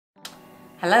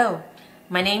Hello,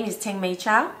 my name is Ting Mei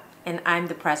Chow, and I'm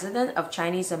the president of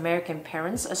Chinese American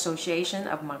Parents Association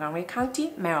of Montgomery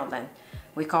County, Maryland.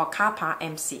 We call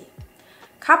CAPA-MC.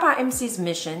 CAPA-MC's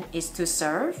mission is to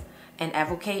serve and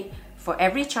advocate for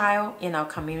every child in our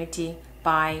community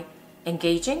by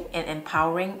engaging and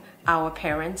empowering our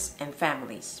parents and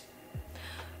families.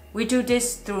 We do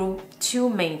this through two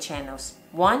main channels.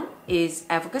 One is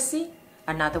advocacy,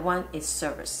 another one is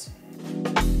service.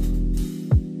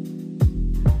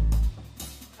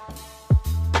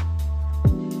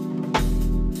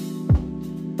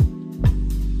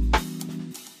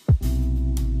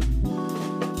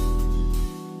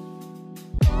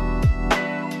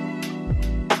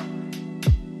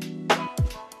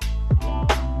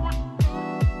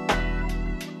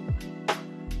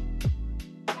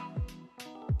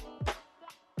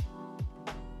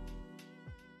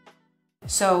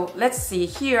 So let's see,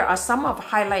 here are some of the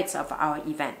highlights of our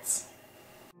events.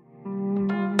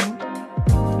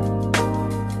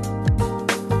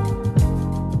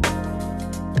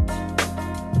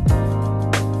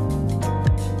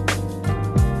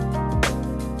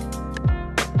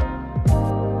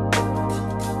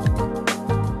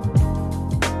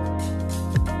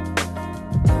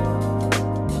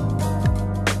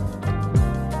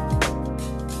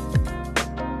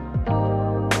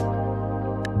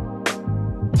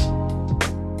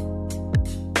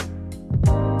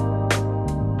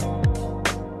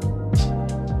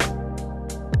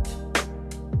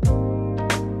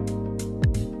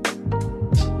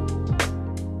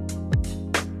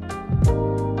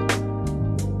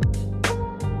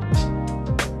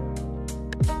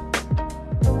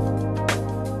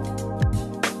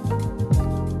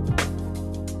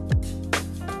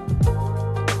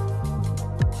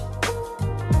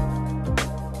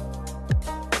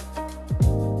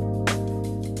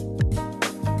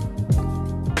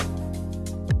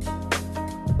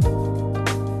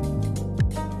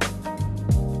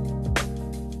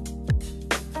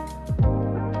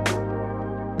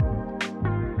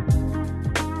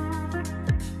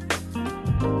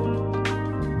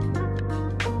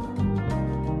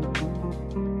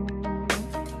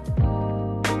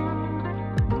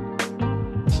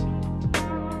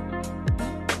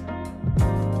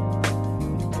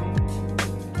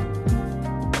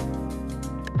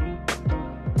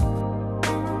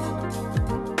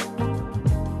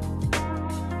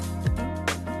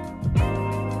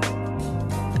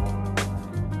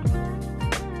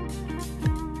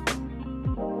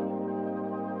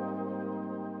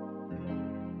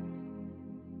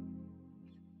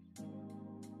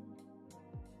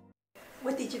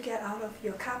 What did you get out of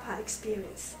your CAPA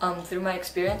experience? Through my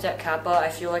experience at CAPA, I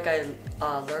feel like I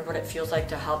learned what it feels like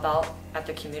to help out at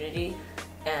the community,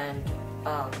 and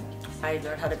I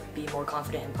learned how to be more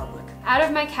confident in public. Out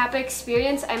of my CAPA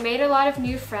experience, I made a lot of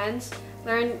new friends,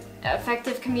 learned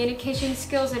effective communication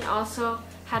skills, and also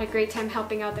had a great time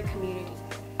helping out the community.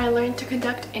 I learned to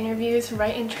conduct interviews,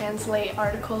 write and translate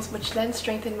articles, which then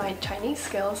strengthened my Chinese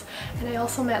skills, and I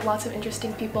also met lots of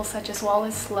interesting people such as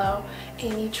Wallace Slowe,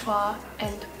 Amy Chua,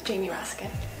 and Jamie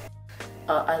Raskin.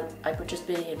 I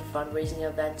participated in fundraising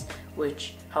events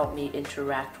which helped me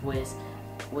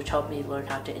learn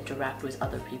how to interact with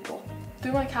other people.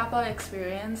 Through my CAPA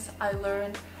experience, I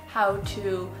learned how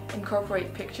to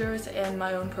incorporate pictures and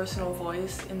my own personal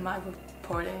voice in my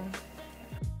reporting.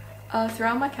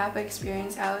 Throughout my CAPA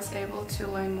experience, I was able to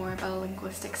learn more about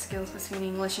linguistic skills between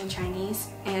English and Chinese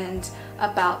and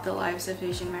about the lives of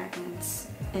Asian Americans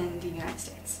in the United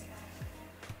States.